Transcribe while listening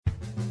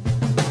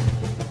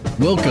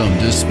Welcome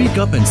to Speak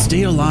Up and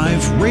Stay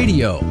Alive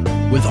Radio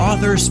with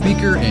author,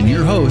 speaker, and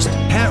your host,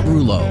 Pat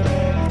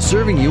Rouleau.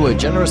 Serving you a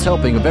generous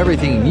helping of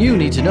everything you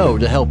need to know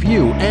to help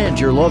you and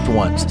your loved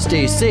ones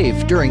stay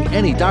safe during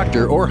any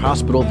doctor or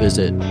hospital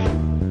visit.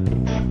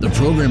 The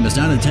program is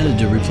not intended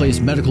to replace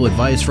medical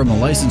advice from a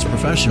licensed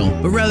professional,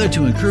 but rather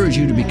to encourage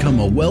you to become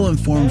a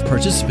well-informed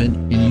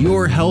participant in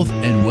your health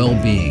and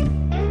well-being.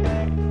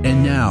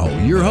 And now,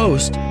 your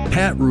host,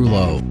 Pat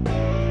Rouleau.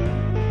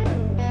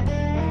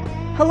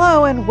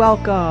 Hello and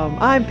welcome.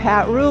 I'm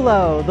Pat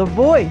Rouleau, the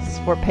voice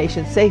for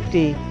patient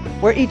safety,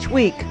 where each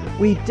week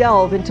we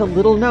delve into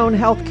little-known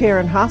healthcare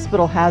and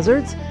hospital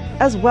hazards,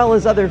 as well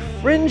as other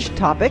fringe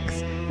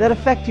topics that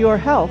affect your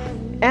health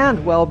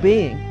and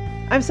well-being.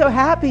 I'm so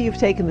happy you've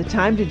taken the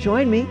time to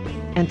join me,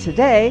 and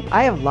today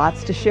I have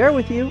lots to share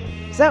with you.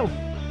 So,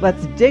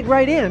 let's dig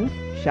right in,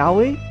 shall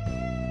we?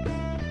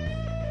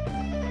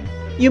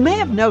 You may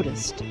have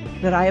noticed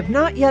that I have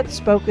not yet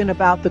spoken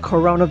about the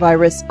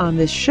coronavirus on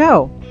this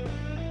show.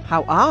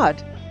 How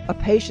odd, a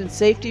patient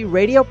safety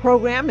radio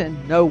program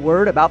and no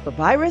word about the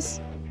virus?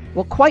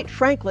 Well, quite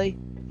frankly,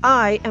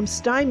 I am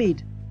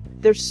stymied.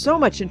 There's so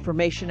much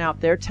information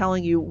out there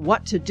telling you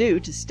what to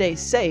do to stay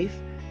safe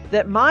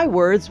that my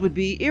words would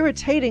be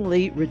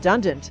irritatingly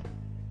redundant.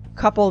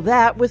 Couple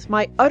that with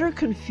my utter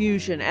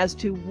confusion as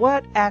to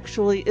what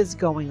actually is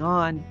going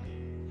on.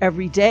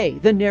 Every day,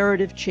 the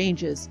narrative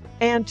changes,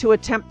 and to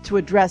attempt to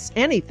address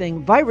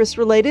anything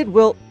virus-related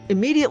will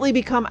immediately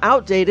become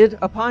outdated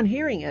upon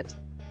hearing it.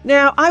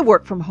 Now, I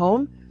work from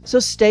home, so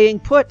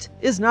staying put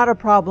is not a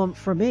problem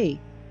for me.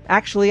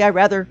 Actually, I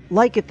rather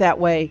like it that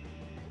way.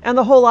 And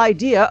the whole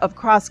idea of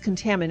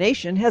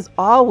cross-contamination has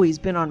always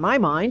been on my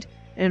mind,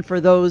 and for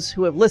those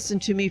who have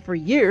listened to me for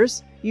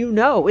years, you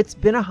know it's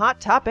been a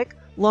hot topic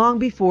long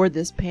before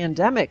this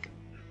pandemic.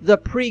 The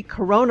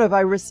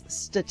pre-coronavirus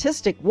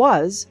statistic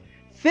was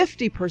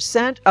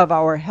 50% of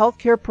our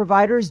healthcare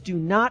providers do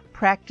not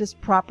practice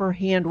proper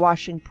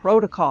hand-washing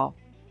protocol.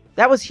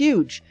 That was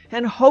huge,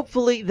 and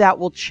hopefully that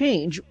will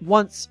change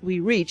once we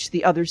reach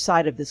the other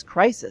side of this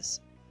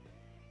crisis.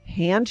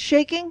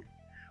 Handshaking?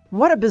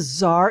 What a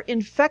bizarre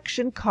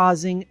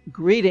infection-causing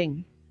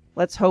greeting.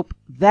 Let's hope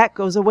that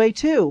goes away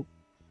too.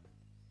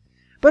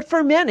 But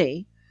for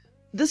many,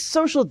 this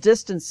social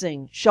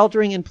distancing,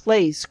 sheltering in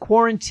place,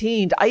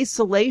 quarantined,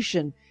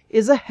 isolation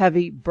is a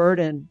heavy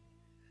burden.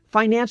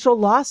 Financial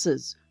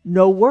losses,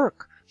 no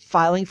work,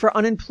 filing for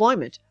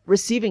unemployment,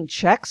 receiving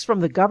checks from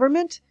the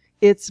government,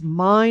 it's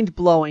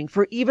mind-blowing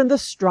for even the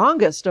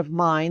strongest of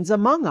minds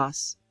among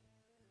us.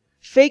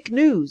 Fake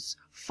news,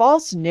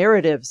 false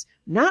narratives,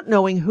 not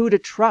knowing who to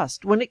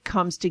trust when it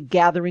comes to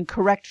gathering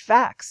correct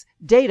facts,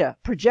 data,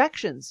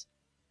 projections.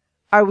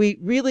 Are we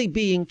really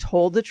being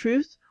told the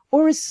truth,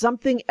 or is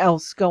something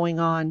else going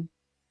on?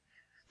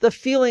 The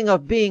feeling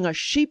of being a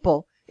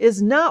sheeple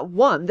is not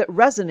one that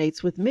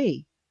resonates with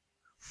me.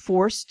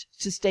 Forced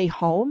to stay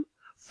home?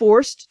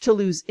 Forced to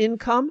lose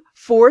income,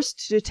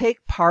 forced to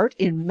take part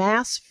in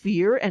mass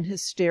fear and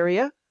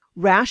hysteria,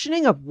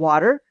 rationing of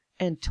water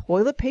and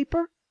toilet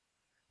paper?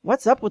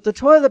 What's up with the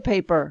toilet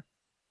paper?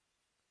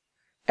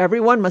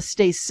 Everyone must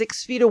stay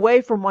 6 feet away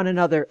from one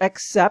another,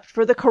 except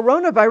for the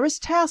coronavirus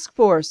task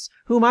force,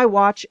 whom I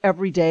watch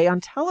every day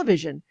on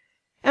television.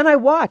 And I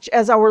watch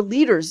as our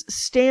leaders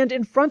stand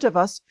in front of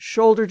us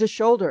shoulder to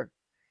shoulder,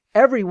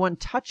 everyone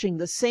touching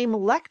the same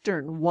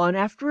lectern one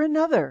after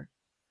another.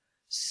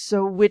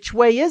 So which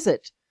way is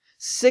it?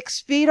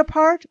 6 feet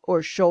apart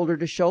or shoulder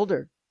to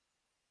shoulder?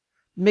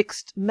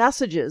 Mixed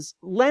messages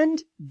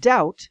lend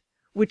doubt,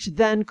 which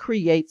then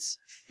creates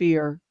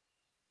fear.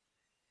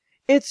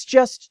 It's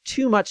just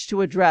too much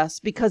to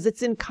address because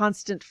it's in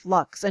constant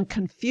flux and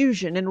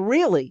confusion, and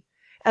really,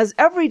 as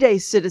everyday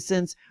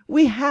citizens,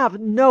 we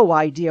have no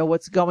idea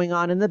what's going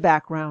on in the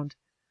background.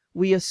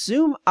 We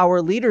assume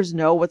our leaders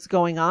know what's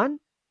going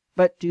on,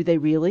 but do they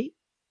really?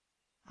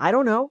 I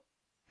don't know.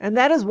 And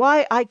that is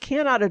why I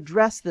cannot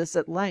address this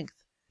at length,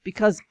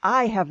 because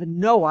I have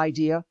no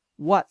idea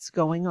what's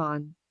going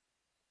on.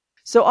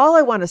 So all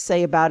I want to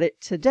say about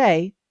it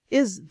today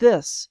is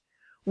this.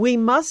 We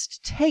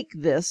must take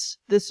this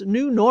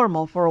new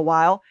normal for a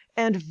while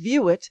and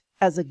view it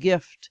as a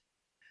gift.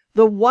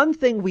 The one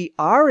thing we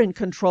are in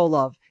control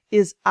of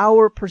is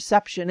our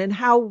perception and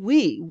how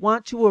we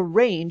want to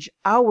arrange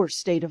our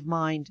state of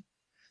mind.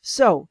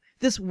 So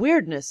this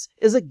weirdness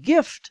is a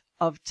gift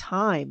of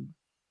time.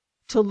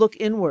 To look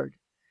inward,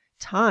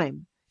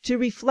 time to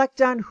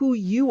reflect on who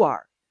you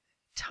are,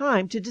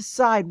 time to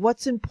decide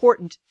what's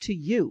important to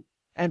you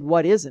and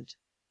what isn't.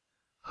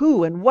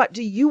 Who and what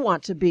do you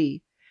want to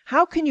be?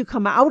 How can you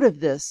come out of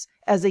this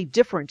as a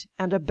different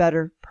and a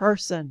better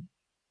person?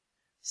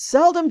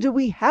 Seldom do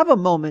we have a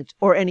moment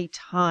or any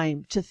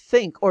time to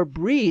think or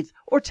breathe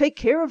or take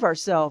care of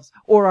ourselves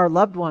or our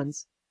loved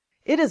ones.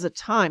 It is a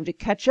time to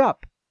catch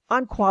up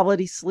on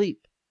quality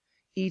sleep,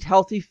 eat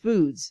healthy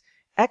foods,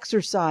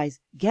 exercise,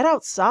 get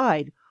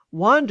outside,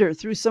 wander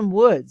through some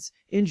woods,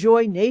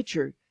 enjoy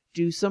nature,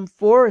 do some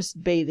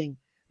forest bathing,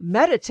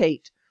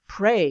 meditate,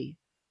 pray,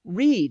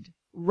 read,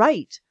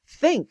 write,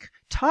 think,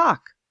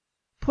 talk.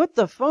 Put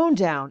the phone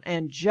down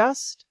and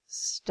just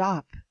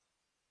stop.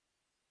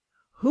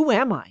 Who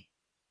am I?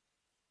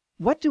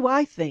 What do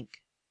I think?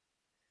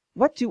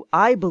 What do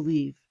I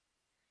believe?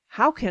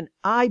 How can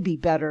I be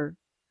better?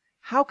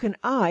 How can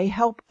I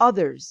help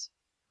others?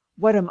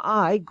 What am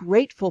I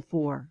grateful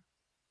for?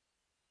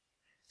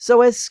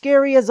 So as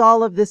scary as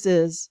all of this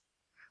is,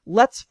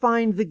 let's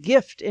find the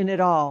gift in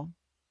it all.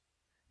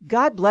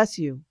 God bless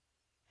you,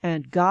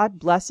 and God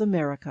bless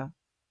America.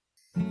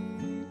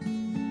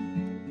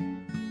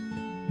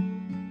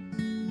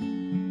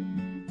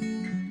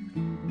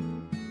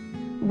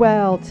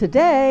 Well,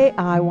 today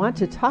I want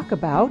to talk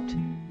about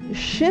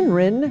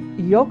Shinrin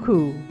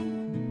Yoku.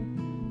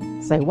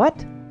 Say what?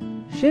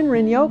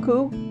 Shinrin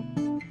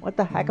Yoku? What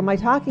the heck am I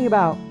talking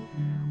about?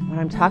 What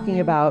I'm talking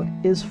about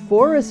is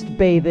forest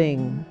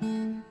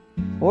bathing.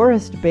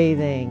 Forest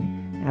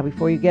bathing. Now,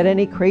 before you get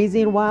any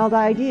crazy and wild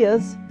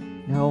ideas,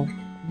 no,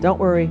 don't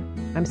worry.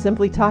 I'm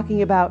simply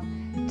talking about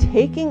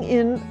taking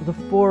in the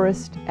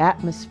forest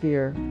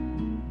atmosphere.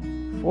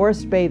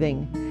 Forest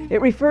bathing. It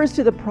refers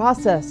to the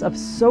process of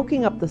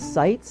soaking up the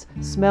sights,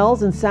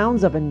 smells, and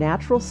sounds of a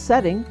natural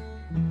setting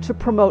to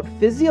promote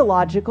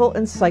physiological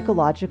and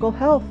psychological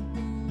health.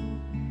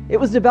 It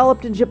was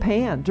developed in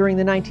Japan during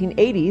the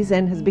 1980s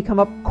and has become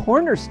a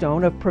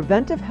cornerstone of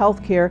preventive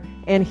health care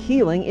and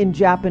healing in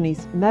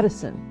Japanese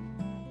medicine.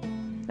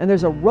 And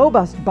there's a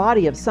robust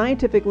body of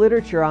scientific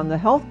literature on the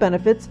health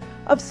benefits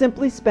of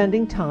simply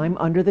spending time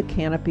under the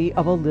canopy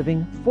of a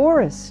living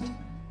forest.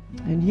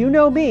 And you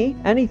know me,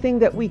 anything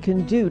that we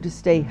can do to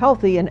stay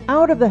healthy and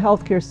out of the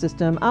healthcare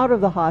system, out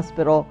of the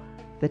hospital,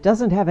 that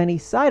doesn't have any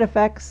side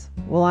effects,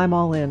 well, I'm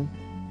all in.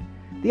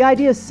 The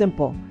idea is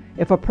simple.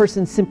 If a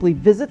person simply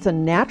visits a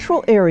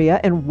natural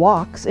area and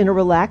walks in a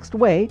relaxed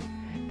way,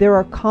 there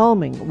are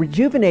calming,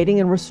 rejuvenating,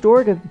 and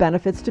restorative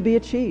benefits to be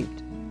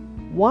achieved.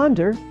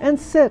 Wander and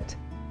sit.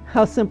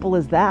 How simple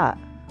is that?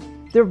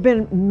 There have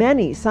been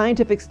many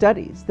scientific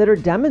studies that are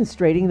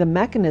demonstrating the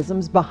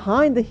mechanisms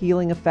behind the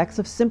healing effects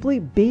of simply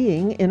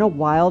being in a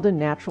wild and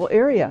natural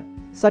area,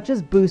 such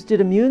as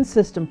boosted immune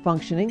system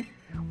functioning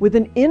with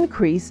an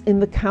increase in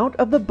the count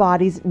of the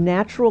body's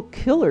natural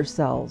killer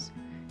cells.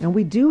 And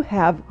we do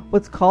have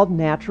what's called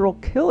natural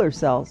killer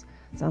cells.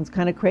 Sounds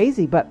kind of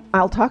crazy, but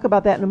I'll talk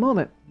about that in a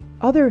moment.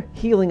 Other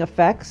healing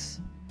effects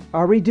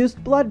are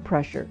reduced blood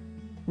pressure,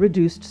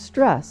 reduced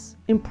stress,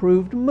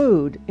 improved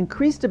mood,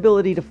 increased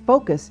ability to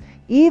focus,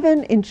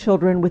 even in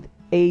children with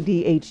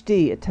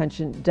ADHD,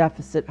 attention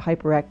deficit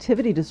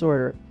hyperactivity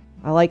disorder.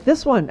 I like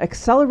this one,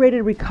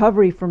 accelerated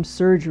recovery from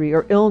surgery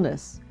or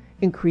illness,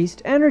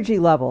 increased energy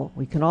level,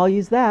 we can all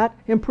use that,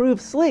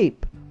 improved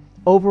sleep,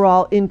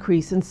 overall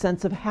increase in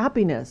sense of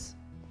happiness.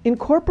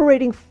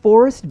 Incorporating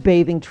forest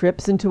bathing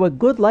trips into a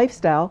good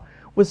lifestyle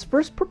was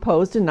first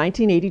proposed in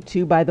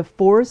 1982 by the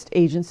Forest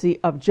Agency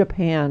of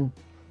Japan.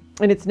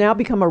 And it's now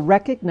become a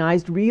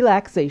recognized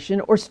relaxation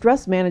or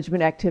stress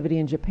management activity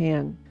in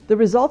Japan. The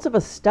results of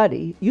a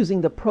study using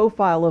the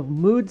profile of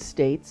mood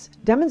states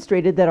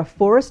demonstrated that a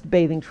forest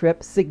bathing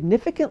trip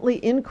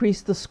significantly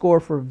increased the score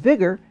for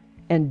vigor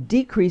and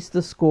decreased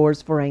the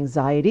scores for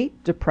anxiety,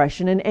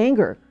 depression, and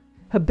anger.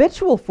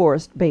 Habitual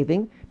forest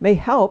bathing may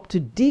help to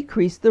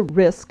decrease the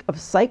risk of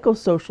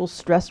psychosocial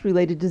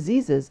stress-related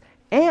diseases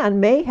and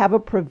may have a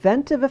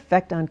preventive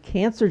effect on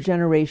cancer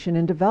generation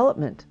and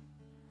development.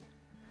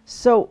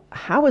 So,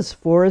 how is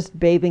forest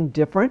bathing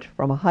different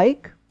from a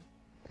hike?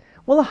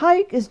 Well, a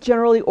hike is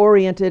generally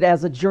oriented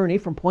as a journey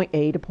from point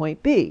A to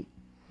point B,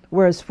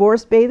 whereas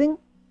forest bathing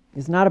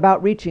is not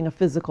about reaching a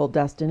physical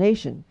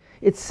destination.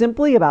 It's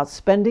simply about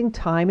spending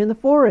time in the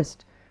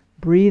forest,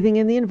 breathing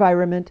in the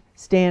environment,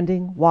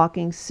 standing,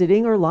 walking,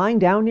 sitting, or lying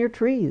down near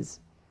trees.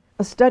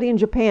 A study in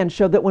Japan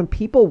showed that when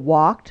people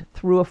walked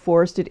through a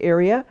forested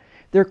area,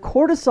 their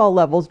cortisol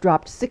levels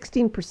dropped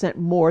 16%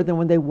 more than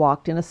when they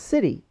walked in a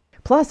city.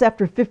 Plus,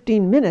 after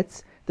 15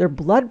 minutes, their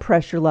blood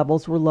pressure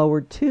levels were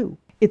lowered too.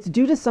 It's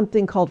due to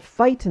something called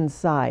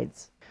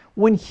phytoncides.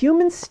 When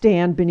humans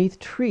stand beneath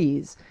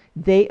trees,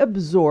 they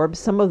absorb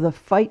some of the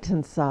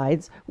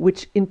phytoncides,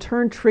 which in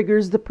turn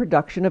triggers the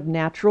production of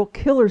natural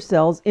killer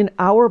cells in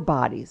our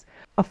bodies.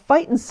 A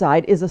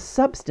phytoncide is a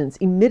substance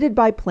emitted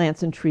by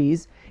plants and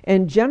trees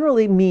and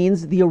generally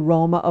means the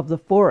aroma of the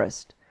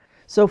forest.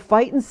 So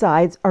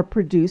phytoncides are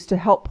produced to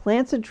help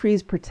plants and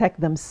trees protect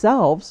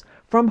themselves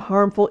from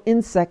harmful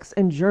insects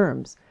and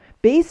germs.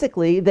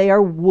 Basically, they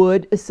are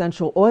wood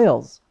essential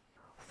oils.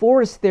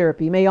 Forest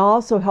therapy may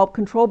also help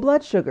control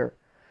blood sugar.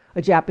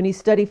 A Japanese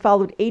study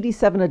followed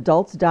 87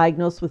 adults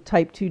diagnosed with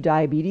type 2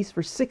 diabetes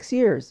for 6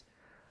 years.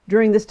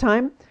 During this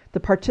time, the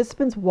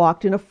participants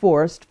walked in a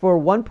forest for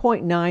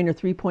 1.9 or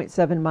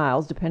 3.7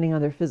 miles, depending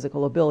on their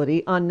physical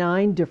ability, on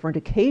 9 different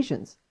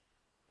occasions.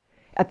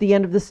 At the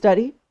end of the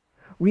study,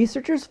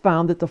 researchers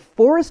found that the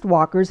forest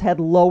walkers had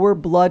lower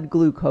blood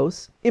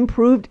glucose,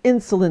 improved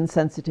insulin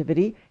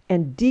sensitivity,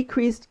 and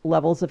decreased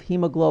levels of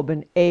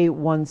hemoglobin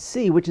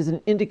A1C, which is an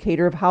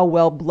indicator of how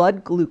well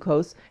blood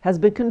glucose has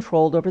been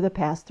controlled over the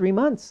past 3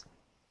 months.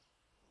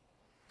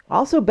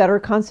 Also, better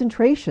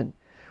concentration.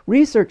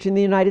 Research in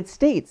the United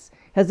States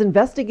has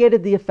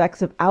investigated the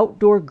effects of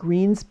outdoor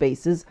green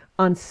spaces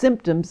on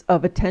symptoms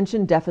of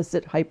attention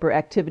deficit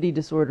hyperactivity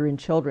disorder in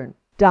children.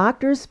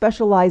 Doctors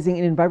specializing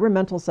in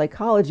environmental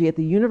psychology at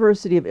the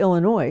University of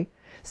Illinois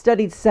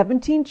studied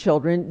 17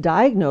 children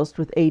diagnosed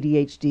with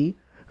ADHD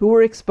who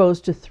were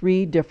exposed to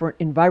 3 different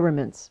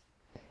environments.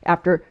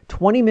 After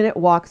 20-minute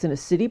walks in a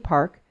city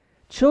park,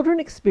 children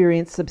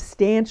experienced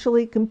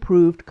substantially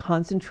improved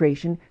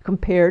concentration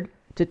compared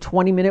to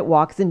 20-minute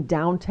walks in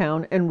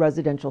downtown and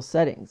residential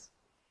settings.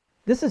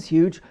 This is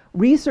huge.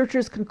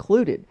 Researchers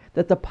concluded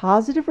that the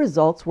positive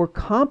results were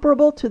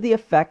comparable to the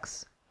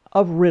effects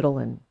of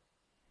Ritalin.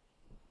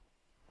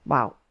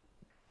 Wow.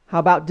 How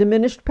about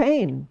diminished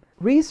pain?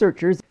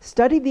 Researchers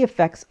studied the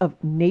effects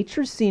of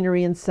nature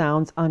scenery and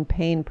sounds on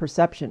pain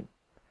perception.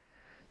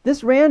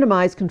 This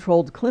randomized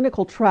controlled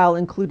clinical trial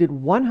included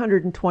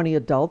 120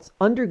 adults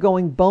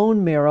undergoing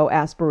bone marrow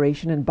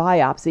aspiration and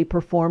biopsy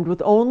performed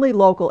with only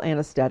local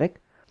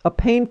anesthetic, a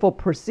painful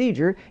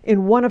procedure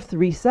in one of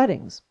 3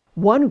 settings.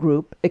 One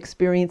group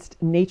experienced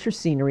nature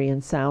scenery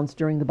and sounds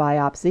during the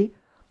biopsy,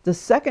 the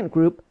second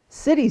group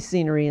city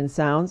scenery and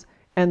sounds,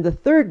 and the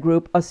third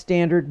group a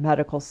standard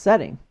medical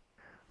setting.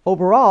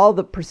 Overall,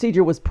 the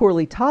procedure was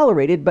poorly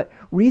tolerated, but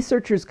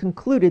researchers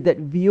concluded that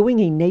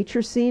viewing a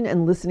nature scene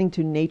and listening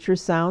to nature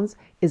sounds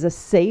is a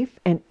safe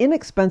and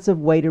inexpensive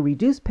way to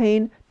reduce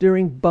pain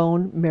during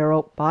bone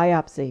marrow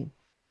biopsy.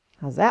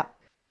 How's that?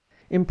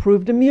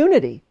 Improved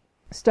immunity.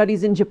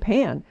 Studies in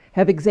Japan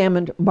have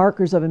examined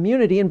markers of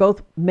immunity in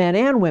both men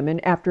and women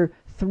after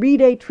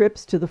 3-day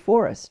trips to the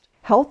forest.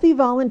 Healthy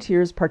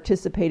volunteers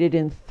participated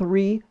in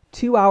 3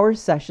 2-hour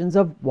sessions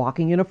of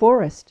walking in a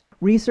forest.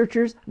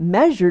 Researchers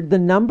measured the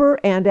number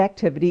and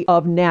activity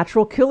of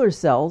natural killer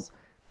cells,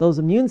 those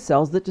immune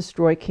cells that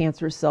destroy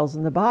cancerous cells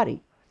in the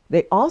body.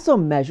 They also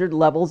measured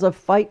levels of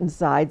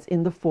phytoncides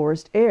in the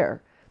forest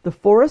air. The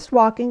forest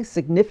walking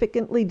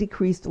significantly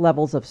decreased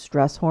levels of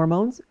stress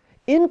hormones,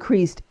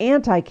 increased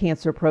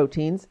anti-cancer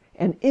proteins,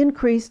 and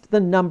increased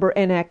the number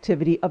and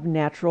activity of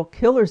natural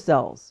killer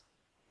cells.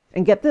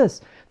 And get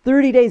this,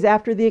 30 days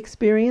after the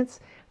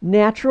experience,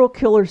 natural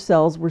killer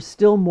cells were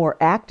still more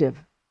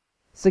active,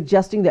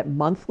 suggesting that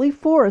monthly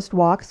forest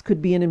walks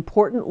could be an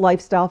important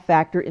lifestyle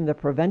factor in the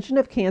prevention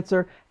of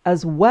cancer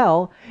as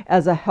well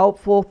as a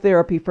helpful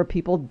therapy for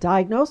people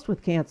diagnosed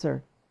with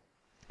cancer.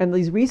 And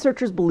these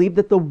researchers believe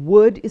that the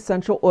wood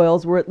essential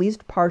oils were at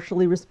least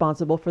partially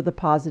responsible for the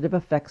positive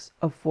effects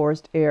of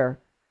forest air.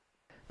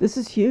 This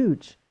is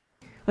huge.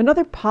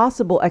 Another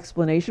possible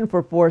explanation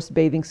for forest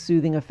bathing's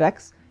soothing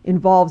effects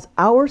involves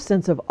our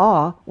sense of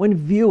awe when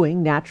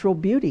viewing natural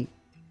beauty.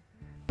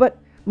 But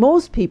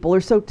most people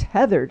are so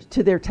tethered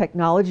to their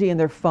technology and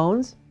their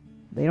phones,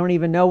 they don't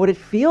even know what it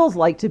feels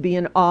like to be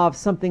in awe of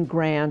something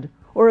grand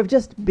or of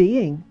just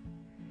being.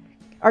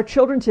 Our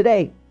children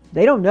today,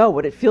 they don't know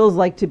what it feels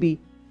like to be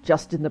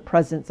just in the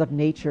presence of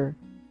nature.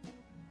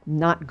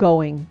 Not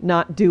going,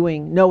 not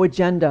doing, no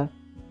agenda,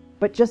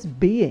 but just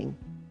being.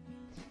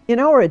 In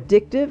our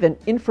addictive and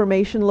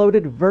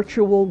information-loaded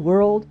virtual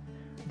world,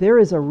 there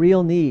is a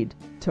real need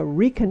to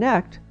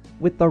reconnect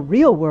with the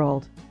real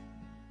world.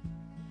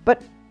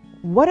 But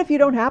what if you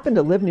don't happen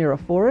to live near a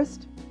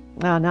forest?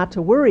 Not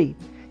to worry.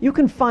 You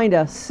can find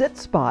a sit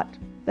spot.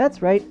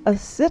 That's right, a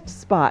sit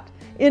spot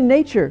in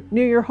nature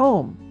near your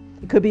home.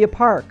 It could be a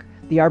park,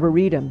 the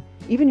arboretum,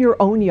 even your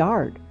own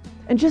yard.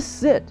 And just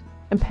sit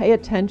and pay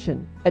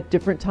attention at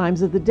different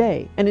times of the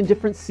day and in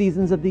different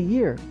seasons of the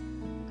year.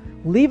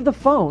 Leave the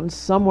phone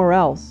somewhere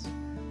else.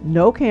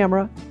 No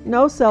camera,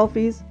 no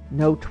selfies,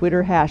 no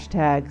Twitter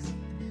hashtags.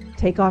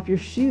 Take off your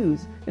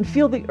shoes and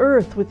feel the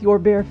earth with your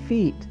bare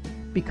feet.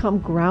 Become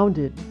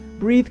grounded,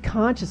 breathe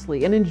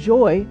consciously, and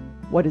enjoy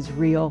what is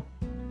real.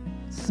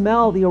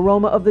 Smell the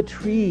aroma of the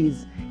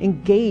trees.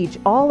 Engage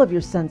all of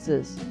your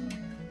senses.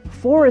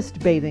 Forest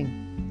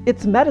bathing.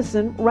 It's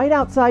medicine right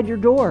outside your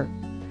door.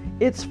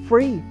 It's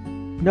free.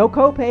 No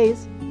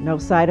co-pays, no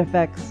side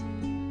effects.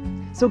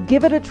 So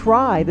give it a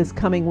try this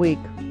coming week.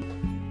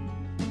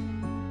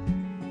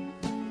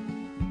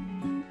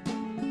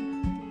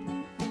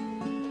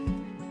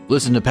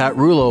 Listen to Pat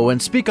Rulo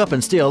and Speak Up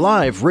and Stay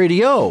Alive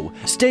Radio.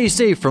 Stay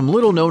safe from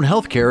little-known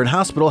healthcare and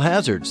hospital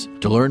hazards.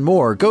 To learn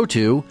more, go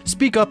to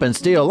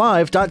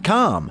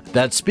speakupandstayalive.com.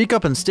 That's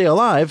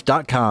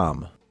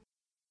speakupandstayalive.com.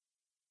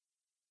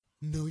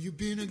 Know you've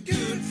been a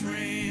good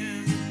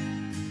friend,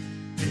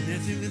 and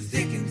that's in the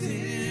thick and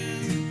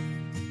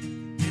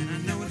thin, and I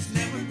know it's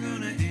never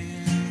gonna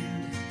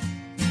end,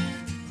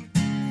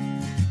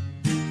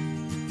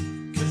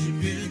 'cause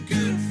you've been a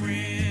good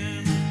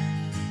friend.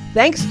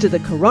 Thanks to the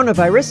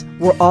coronavirus,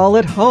 we're all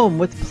at home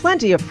with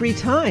plenty of free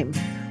time.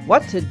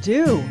 What to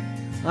do?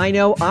 I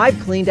know I've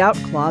cleaned out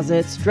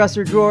closets,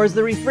 dresser drawers,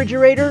 the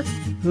refrigerator.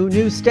 Who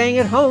knew staying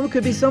at home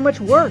could be so much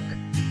work?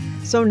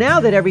 So now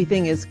that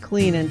everything is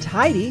clean and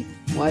tidy,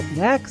 what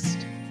next?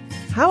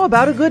 How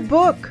about a good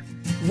book?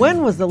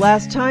 When was the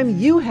last time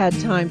you had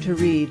time to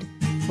read?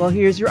 Well,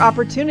 here's your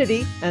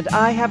opportunity, and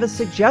I have a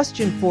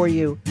suggestion for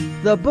you.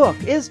 The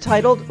book is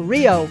titled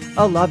Rio,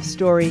 A Love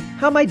Story,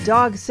 How My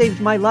Dog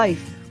Saved My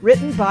Life,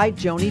 written by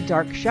Joni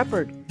Dark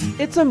Shepherd.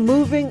 It's a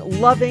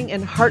moving, loving,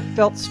 and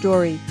heartfelt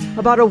story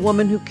about a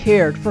woman who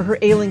cared for her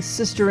ailing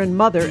sister and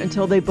mother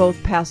until they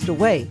both passed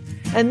away.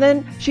 And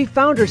then she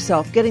found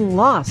herself getting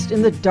lost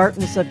in the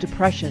darkness of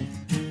depression.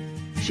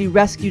 She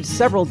rescued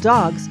several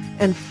dogs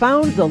and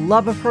found the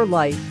love of her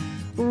life,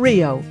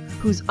 Rio,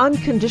 whose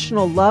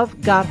unconditional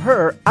love got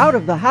her out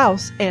of the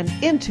house and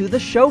into the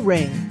show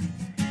ring.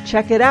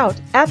 Check it out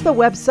at the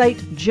website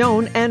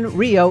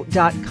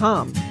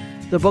joanandrio.com.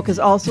 The book is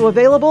also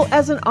available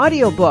as an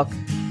audiobook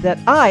that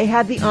I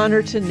had the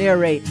honor to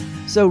narrate.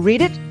 So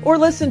read it or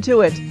listen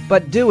to it,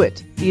 but do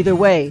it either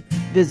way.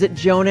 Visit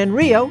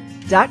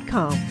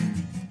joanandrio.com.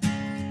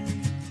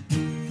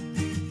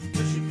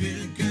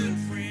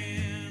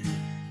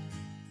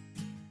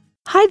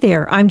 Hi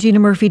there, I'm Gina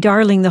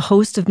Murphy-Darling, the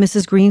host of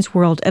Mrs. Green's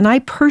World, and I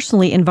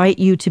personally invite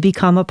you to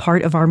become a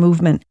part of our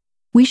movement.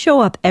 We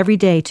show up every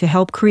day to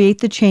help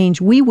create the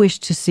change we wish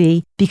to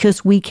see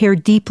because we care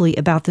deeply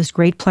about this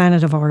great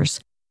planet of ours.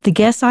 The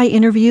guests I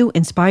interview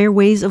inspire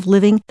ways of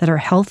living that are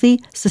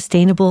healthy,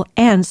 sustainable,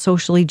 and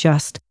socially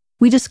just.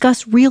 We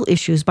discuss real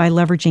issues by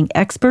leveraging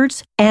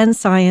experts and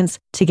science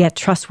to get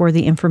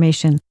trustworthy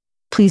information.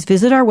 Please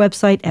visit our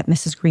website at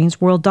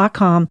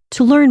mrsgreensworld.com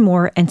to learn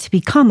more and to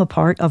become a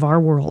part of our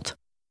world.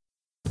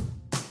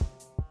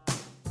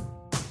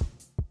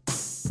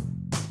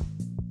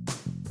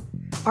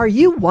 Are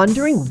you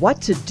wondering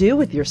what to do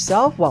with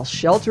yourself while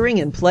sheltering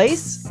in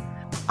place?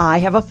 I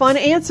have a fun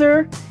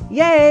answer.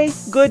 Yay!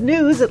 Good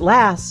news at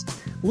last.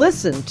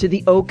 Listen to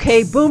the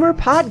OK Boomer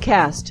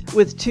podcast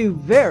with two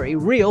very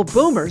real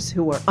boomers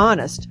who are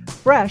honest,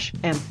 fresh,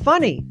 and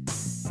funny.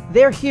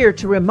 They're here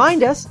to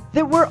remind us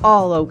that we're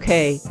all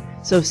okay.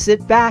 So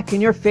sit back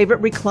in your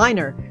favorite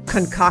recliner,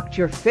 concoct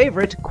your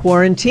favorite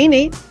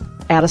quarantini,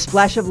 add a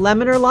splash of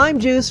lemon or lime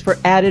juice for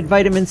added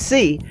vitamin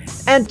C,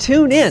 and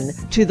tune in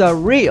to the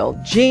real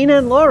Gene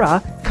and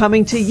Laura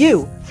coming to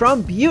you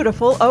from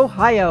beautiful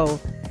Ohio.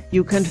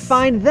 You can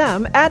find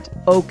them at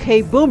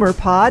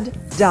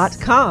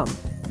okboomerpod.com.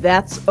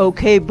 That's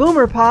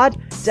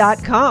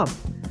okboomerpod.com.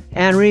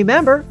 And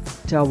remember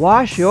to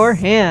wash your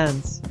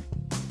hands.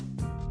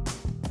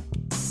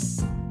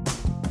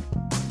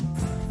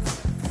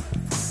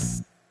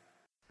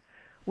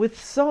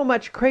 With so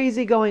much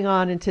crazy going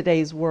on in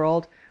today's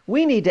world,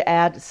 we need to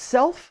add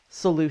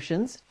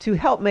self-solutions to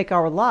help make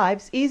our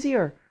lives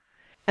easier.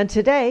 And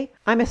today,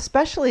 I'm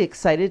especially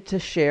excited to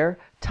share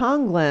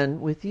Tonglen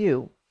with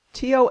you.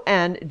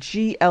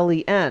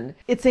 Tonglen.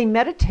 It's a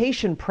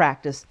meditation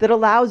practice that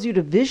allows you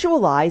to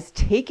visualize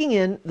taking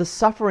in the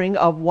suffering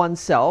of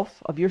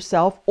oneself, of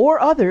yourself, or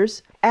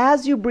others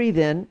as you breathe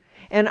in,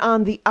 and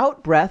on the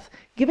out-breath,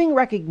 giving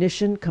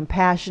recognition,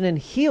 compassion, and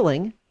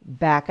healing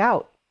back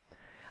out.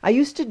 I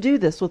used to do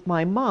this with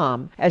my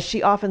mom, as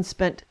she often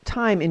spent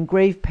time in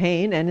grave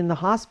pain and in the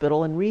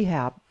hospital and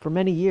rehab for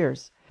many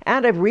years.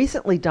 And I've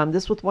recently done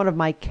this with one of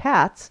my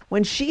cats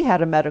when she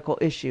had a medical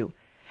issue.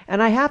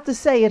 And I have to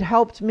say it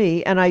helped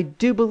me, and I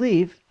do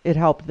believe it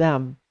helped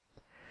them.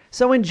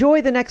 So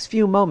enjoy the next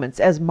few moments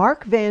as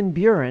Mark Van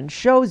Buren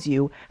shows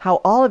you how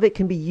all of it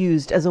can be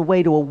used as a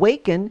way to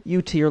awaken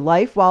you to your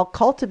life while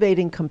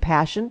cultivating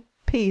compassion,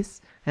 peace,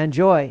 and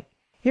joy.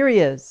 Here he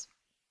is.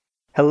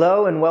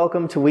 Hello and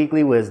welcome to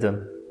Weekly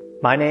Wisdom.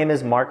 My name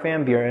is Mark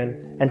Van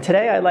Buren, and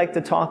today I'd like to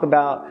talk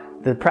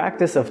about the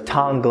practice of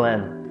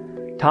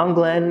Tonglen.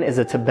 Tonglen is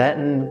a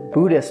Tibetan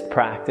Buddhist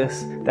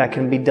practice that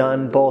can be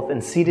done both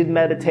in seated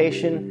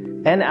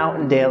meditation and out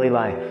in daily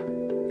life.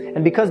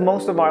 And because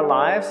most of our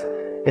lives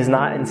is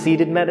not in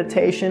seated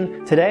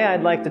meditation, today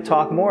I'd like to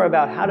talk more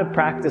about how to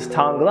practice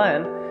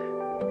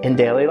Tonglen in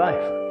daily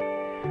life.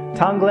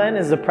 Tonglen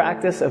is the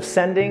practice of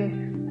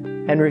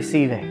sending and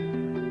receiving.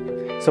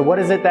 So what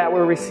is it that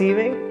we're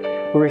receiving?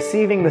 We're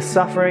receiving the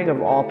suffering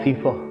of all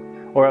people,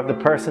 or of the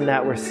person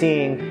that we're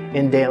seeing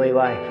in daily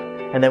life.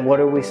 And then what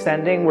are we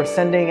sending? We're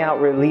sending out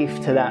relief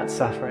to that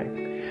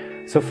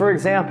suffering. So for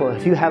example,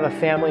 if you have a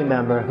family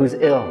member who's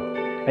ill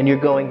and you're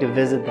going to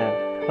visit them,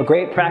 a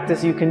great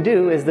practice you can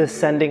do is this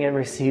sending and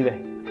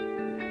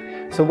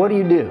receiving. So what do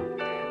you do?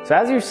 So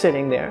as you're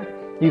sitting there,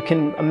 you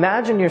can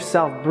imagine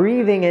yourself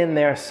breathing in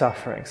their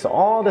suffering. So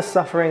all the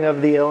suffering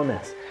of the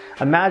illness.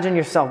 Imagine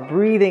yourself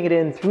breathing it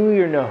in through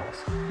your nose,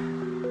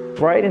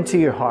 right into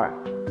your heart.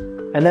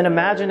 And then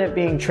imagine it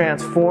being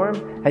transformed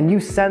and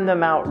you send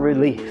them out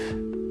relief.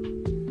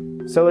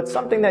 So it's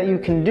something that you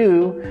can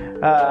do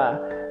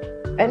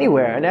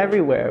anywhere and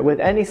everywhere with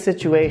any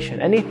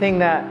situation. Anything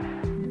that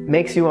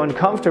makes you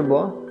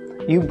uncomfortable,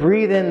 you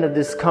breathe in the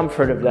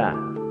discomfort of that.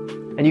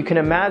 And you can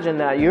imagine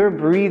that you're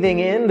breathing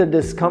in the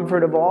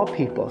discomfort of all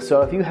people.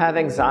 So if you have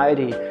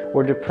anxiety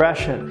or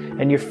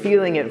depression and you're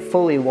feeling it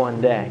fully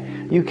one day,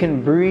 you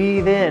can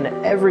breathe in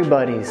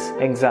everybody's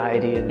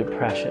anxiety and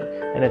depression.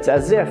 And it's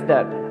as if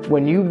that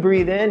when you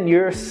breathe in,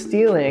 you're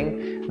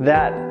stealing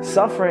that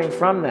suffering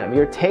from them.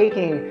 You're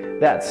taking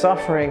that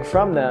suffering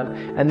from them,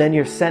 and then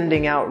you're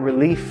sending out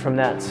relief from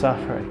that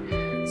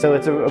suffering. So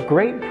it's a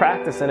great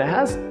practice, and it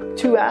has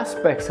two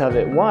aspects of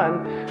it.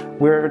 One,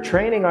 we're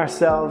training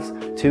ourselves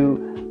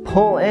to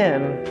pull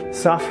in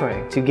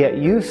suffering, to get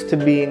used to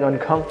being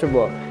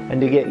uncomfortable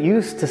and to get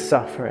used to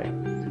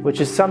suffering,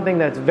 which is something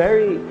that's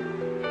very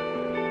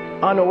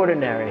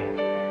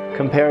unordinary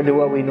compared to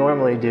what we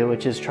normally do,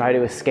 which is try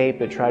to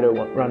escape it, try to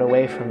run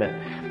away from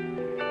it.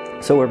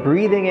 So we're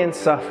breathing in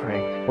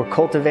suffering. We're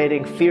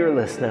cultivating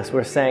fearlessness.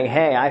 We're saying,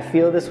 hey, I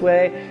feel this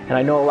way, and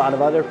I know a lot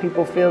of other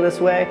people feel this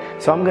way,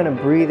 so I'm going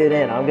to breathe it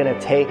in. I'm going to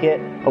take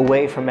it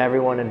away from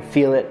everyone and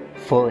feel it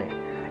fully.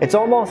 It's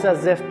almost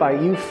as if by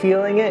you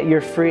feeling it, you're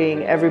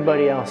freeing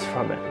everybody else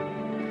from it.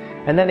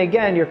 And then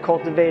again, you're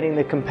cultivating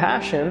the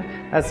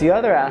compassion. That's the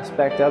other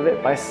aspect of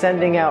it, by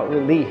sending out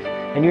relief.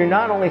 And you're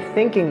not only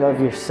thinking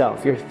of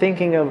yourself, you're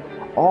thinking of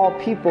all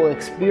people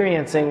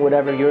experiencing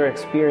whatever you're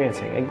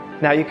experiencing.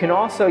 Now, you can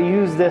also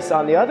use this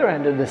on the other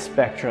end of the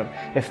spectrum.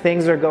 If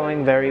things are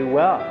going very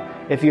well,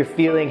 if you're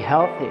feeling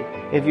healthy,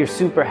 if you're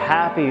super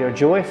happy or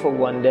joyful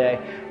one day,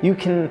 you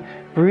can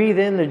breathe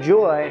in the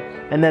joy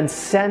and then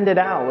send it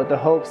out with the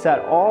hopes that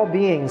all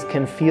beings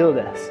can feel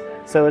this.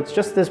 So it's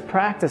just this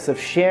practice of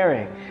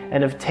sharing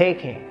and of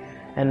taking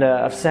and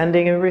of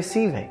sending and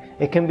receiving.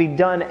 It can be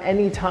done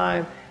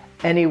anytime,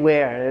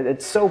 anywhere.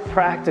 It's so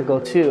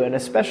practical too, and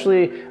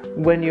especially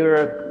when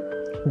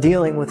you're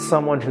dealing with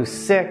someone who's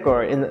sick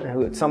or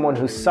someone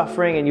who's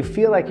suffering and you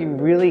feel like you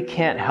really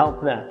can't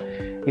help them.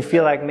 You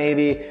feel like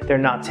maybe they're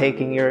not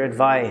taking your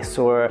advice,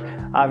 or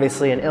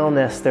obviously an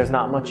illness, there's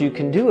not much you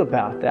can do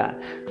about that.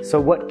 So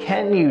what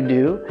can you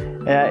do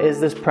is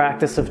this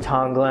practice of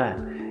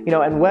Tonglen.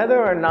 And whether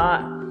or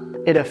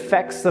not it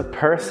affects the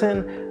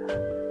person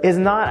is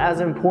not as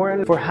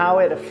important for how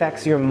it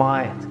affects your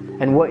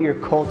mind and what you're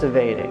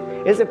cultivating.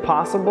 Is it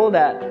possible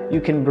that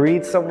you can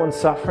breathe someone's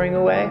suffering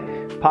away?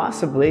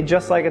 Possibly,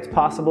 just like it's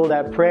possible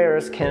that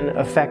prayers can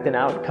affect an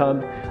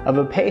outcome of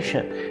a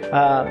patient.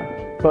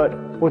 But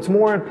what's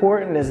more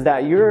important is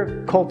that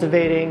you're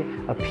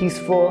cultivating a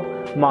peaceful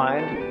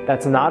mind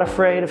that's not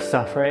afraid of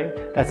suffering,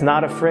 that's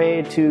not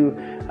afraid to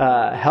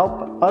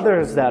help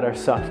others that are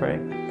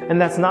suffering, and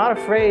that's not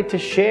afraid to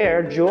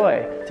share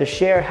joy, to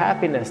share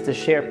happiness, to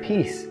share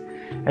peace.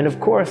 And of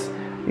course,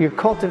 you're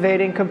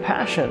cultivating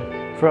compassion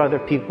for other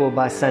people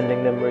by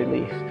sending them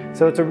relief.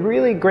 So it's a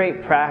really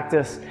great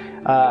practice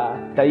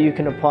that you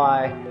can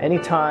apply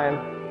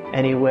anytime,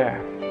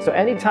 anywhere. So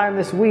anytime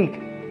this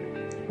week,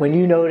 when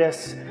you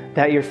notice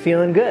that you're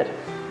feeling good,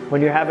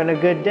 when you're having a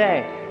good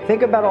day,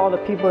 think about all the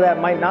people that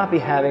might not be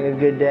having a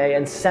good day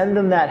and send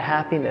them that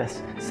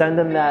happiness, send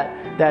them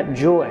that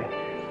joy.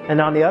 And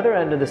on the other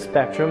end of the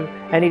spectrum,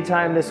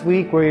 anytime this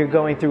week where you're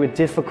going through a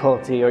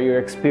difficulty or you're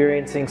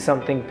experiencing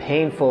something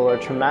painful or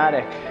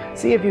traumatic,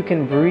 see if you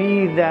can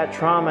breathe that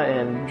trauma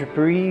in,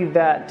 breathe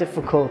that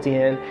difficulty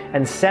in,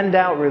 and send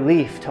out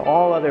relief to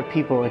all other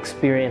people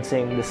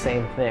experiencing the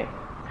same thing.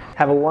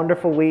 Have a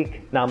wonderful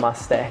week.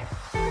 Namaste.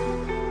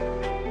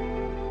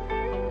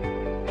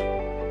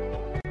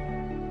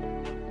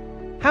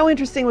 How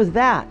interesting was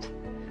that?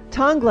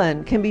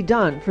 Tonglen can be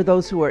done for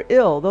those who are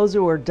ill, those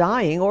who are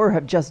dying or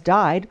have just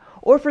died,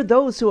 or for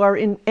those who are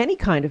in any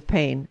kind of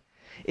pain.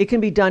 It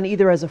can be done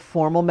either as a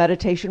formal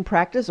meditation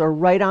practice or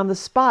right on the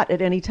spot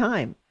at any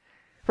time.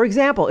 For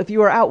example, if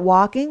you are out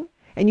walking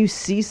and you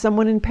see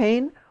someone in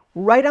pain,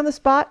 right on the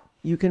spot,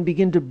 you can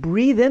begin to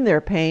breathe in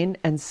their pain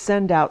and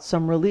send out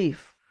some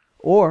relief.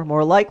 Or,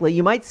 more likely,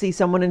 you might see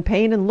someone in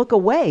pain and look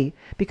away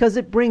because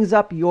it brings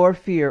up your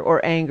fear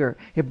or anger.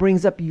 It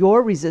brings up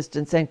your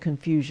resistance and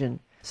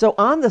confusion. So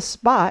on the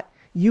spot,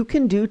 you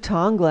can do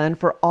Tonglen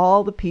for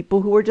all the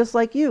people who are just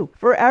like you,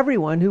 for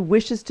everyone who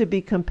wishes to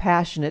be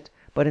compassionate,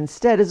 but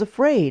instead is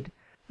afraid.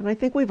 And I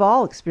think we've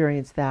all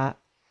experienced that.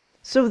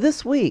 So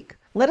this week,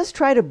 let us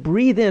try to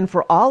breathe in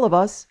for all of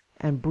us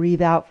and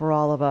breathe out for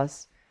all of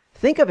us.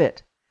 Think of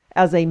it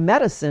as a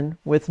medicine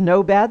with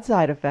no bad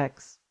side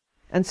effects.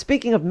 And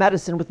speaking of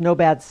medicine with no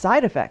bad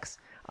side effects,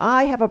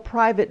 I have a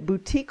private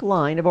boutique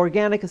line of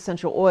organic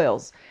essential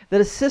oils that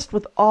assist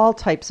with all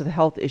types of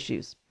health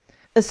issues.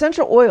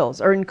 Essential oils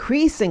are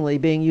increasingly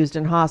being used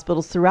in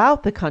hospitals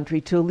throughout the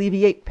country to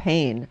alleviate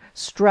pain,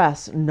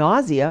 stress,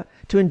 nausea,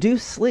 to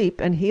induce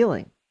sleep and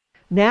healing.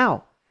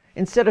 Now,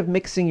 instead of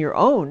mixing your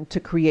own to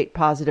create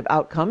positive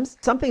outcomes,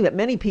 something that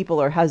many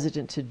people are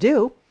hesitant to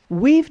do,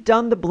 we've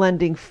done the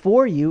blending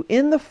for you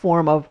in the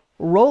form of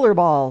roller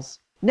balls.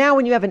 Now,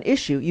 when you have an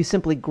issue, you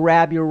simply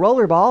grab your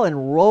roller ball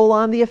and roll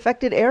on the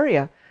affected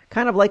area,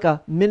 kind of like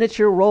a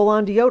miniature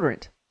roll-on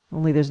deodorant,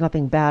 only there's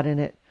nothing bad in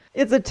it.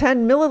 It's a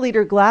 10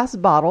 milliliter glass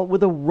bottle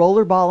with a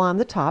roller ball on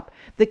the top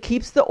that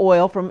keeps the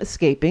oil from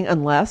escaping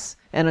unless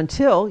and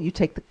until you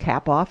take the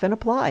cap off and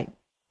apply.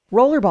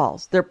 Roller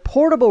balls, they're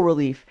portable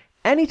relief,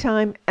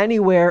 anytime,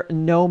 anywhere,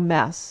 no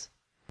mess.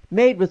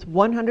 Made with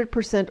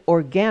 100%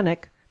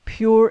 organic,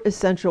 pure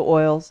essential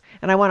oils,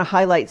 and I want to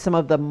highlight some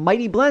of the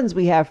mighty blends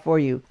we have for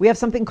you. We have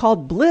something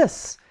called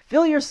Bliss.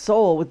 Fill your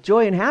soul with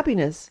joy and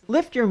happiness.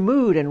 Lift your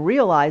mood and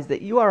realize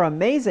that you are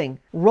amazing.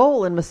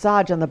 Roll and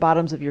massage on the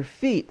bottoms of your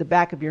feet, the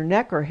back of your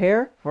neck or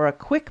hair for a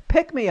quick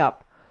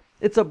pick-me-up.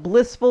 It's a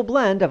blissful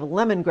blend of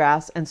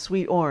lemongrass and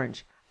sweet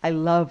orange. I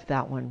love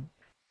that one.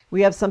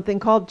 We have something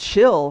called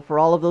Chill for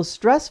all of those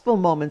stressful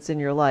moments in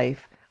your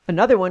life.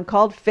 Another one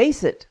called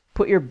Face It.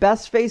 Put your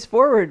best face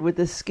forward with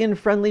this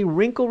skin-friendly,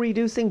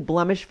 wrinkle-reducing,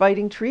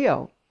 blemish-fighting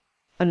trio.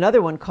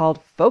 Another one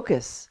called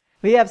Focus.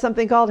 We have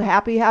something called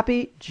Happy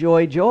Happy,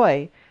 Joy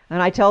Joy.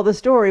 And I tell the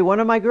story,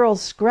 one of my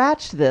girls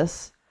scratched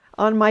this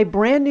on my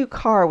brand new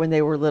car when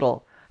they were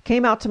little.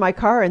 Came out to my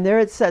car and there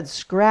it said,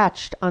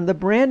 scratched on the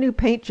brand new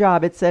paint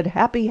job, it said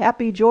Happy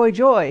Happy Joy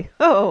Joy.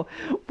 Oh,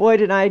 boy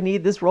did I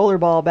need this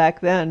rollerball back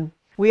then.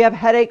 We have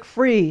Headache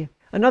Free.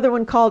 Another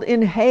one called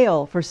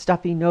Inhale for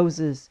stuffy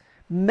noses.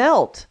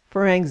 Melt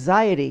for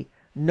anxiety.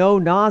 No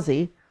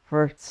Nausea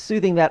for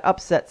soothing that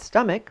upset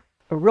stomach.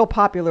 A real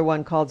popular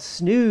one called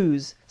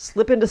Snooze.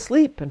 Slip into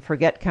sleep and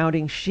forget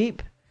counting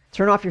sheep.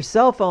 Turn off your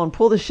cell phone,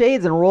 pull the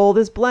shades, and roll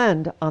this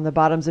blend on the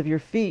bottoms of your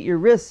feet, your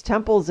wrists,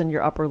 temples, and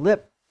your upper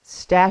lip.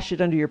 Stash it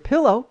under your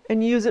pillow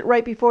and use it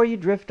right before you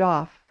drift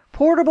off.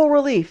 Portable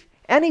relief,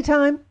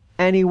 anytime,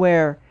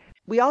 anywhere.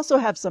 We also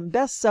have some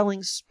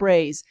best-selling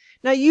sprays.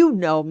 Now, you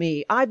know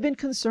me. I've been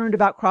concerned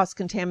about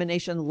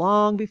cross-contamination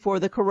long before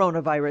the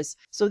coronavirus,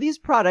 so these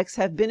products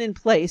have been in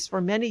place for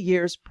many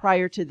years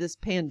prior to this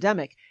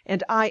pandemic,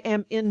 and I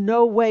am in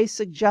no way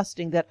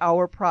suggesting that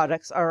our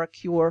products are a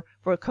cure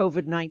for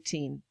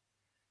COVID-19.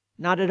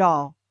 Not at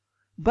all.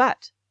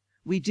 But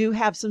we do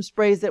have some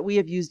sprays that we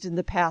have used in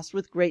the past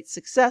with great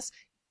success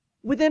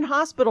within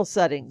hospital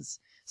settings,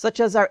 such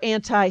as our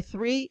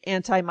Anti-3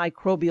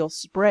 antimicrobial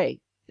spray.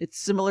 It's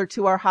similar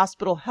to our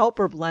hospital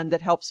helper blend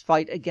that helps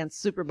fight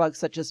against superbugs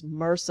such as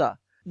MRSA.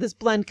 This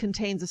blend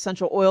contains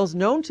essential oils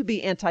known to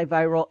be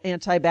antiviral,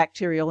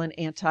 antibacterial, and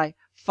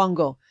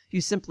antifungal.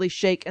 You simply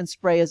shake and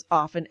spray as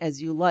often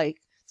as you like.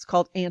 It's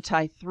called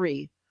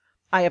Anti-3.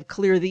 I have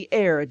Clear the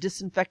Air, a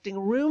disinfecting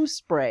room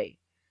spray.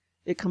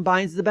 It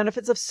combines the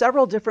benefits of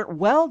several different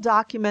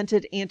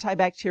well-documented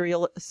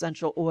antibacterial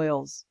essential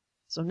oils.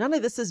 So none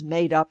of this is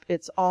made up.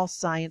 It's all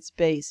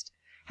science-based.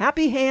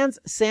 Happy Hands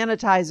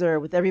Sanitizer,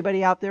 with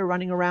everybody out there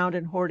running around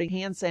and hoarding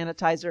hand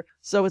sanitizer.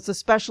 So it's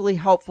especially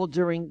helpful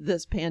during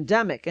this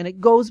pandemic. And it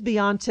goes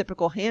beyond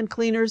typical hand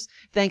cleaners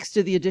thanks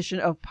to the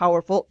addition of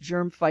powerful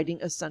germ-fighting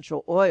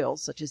essential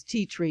oils such as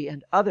tea tree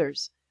and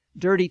others.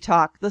 Dirty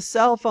Talk, the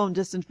cell phone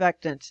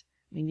disinfectant.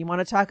 I mean, you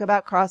want to talk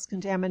about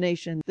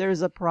cross-contamination,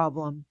 there's a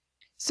problem.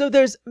 So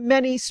there's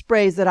many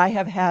sprays that I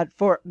have had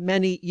for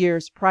many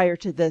years prior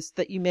to this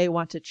that you may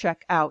want to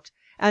check out.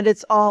 And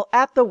it's all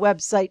at the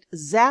website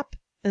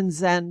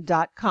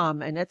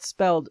zapandzen.com, and it's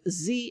spelled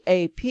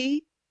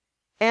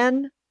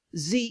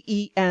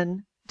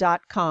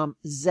ZAPNZEN.com,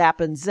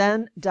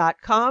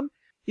 zapandzen.com.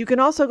 You can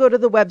also go to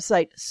the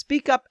website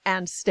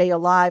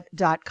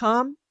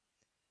speakupandstayalive.com.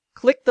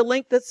 Click the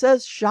link that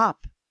says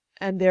shop,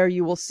 and there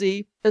you will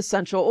see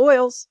essential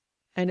oils,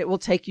 and it will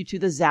take you to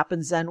the Zap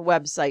and Zen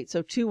website.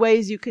 So 2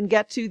 ways you can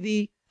get to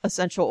the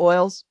essential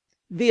oils: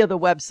 via the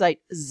website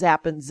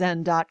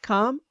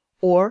zapandzen.com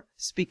or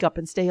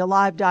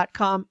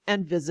speakupandstayalive.com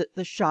and visit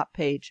the shop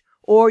page.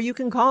 Or you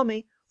can call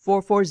me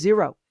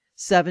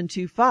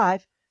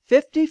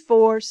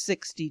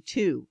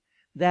 440-725-5462.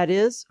 That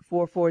is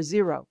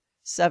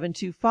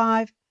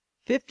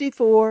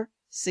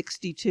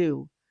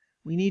 440-725-5462.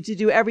 We need to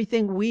do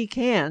everything we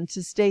can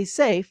to stay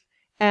safe,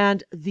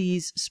 and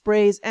these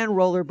sprays and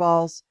roller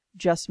balls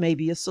just may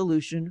be a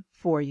solution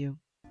for you.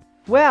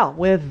 Well,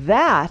 with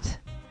that,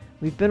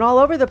 we've been all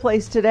over the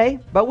place today,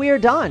 but we are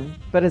done.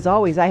 But as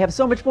always, I have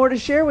so much more to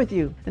share with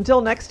you.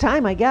 Until next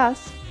time, I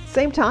guess.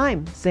 Same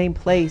time, same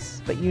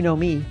place, but you know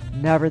me,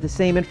 never the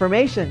same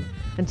information.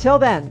 Until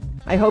then,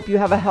 I hope you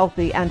have a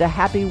healthy and a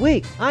happy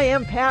week. I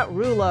am Pat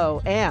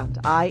Rulo, and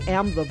I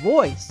am the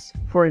voice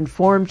for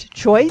informed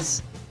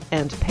choice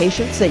and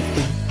patient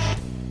safety.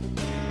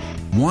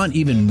 Want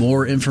even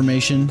more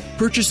information?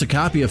 Purchase a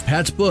copy of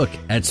Pat's book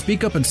at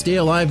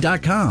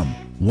speakupandstayalive.com.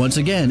 Once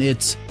again,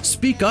 it's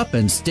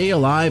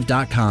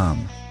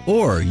speakupandstayalive.com.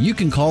 Or you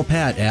can call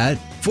Pat at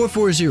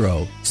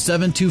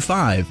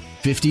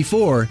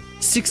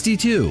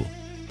 440-725-5462.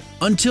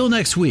 Until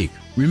next week,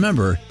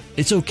 remember,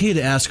 it's okay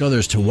to ask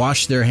others to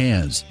wash their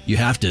hands. You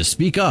have to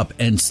speak up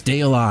and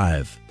stay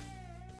alive.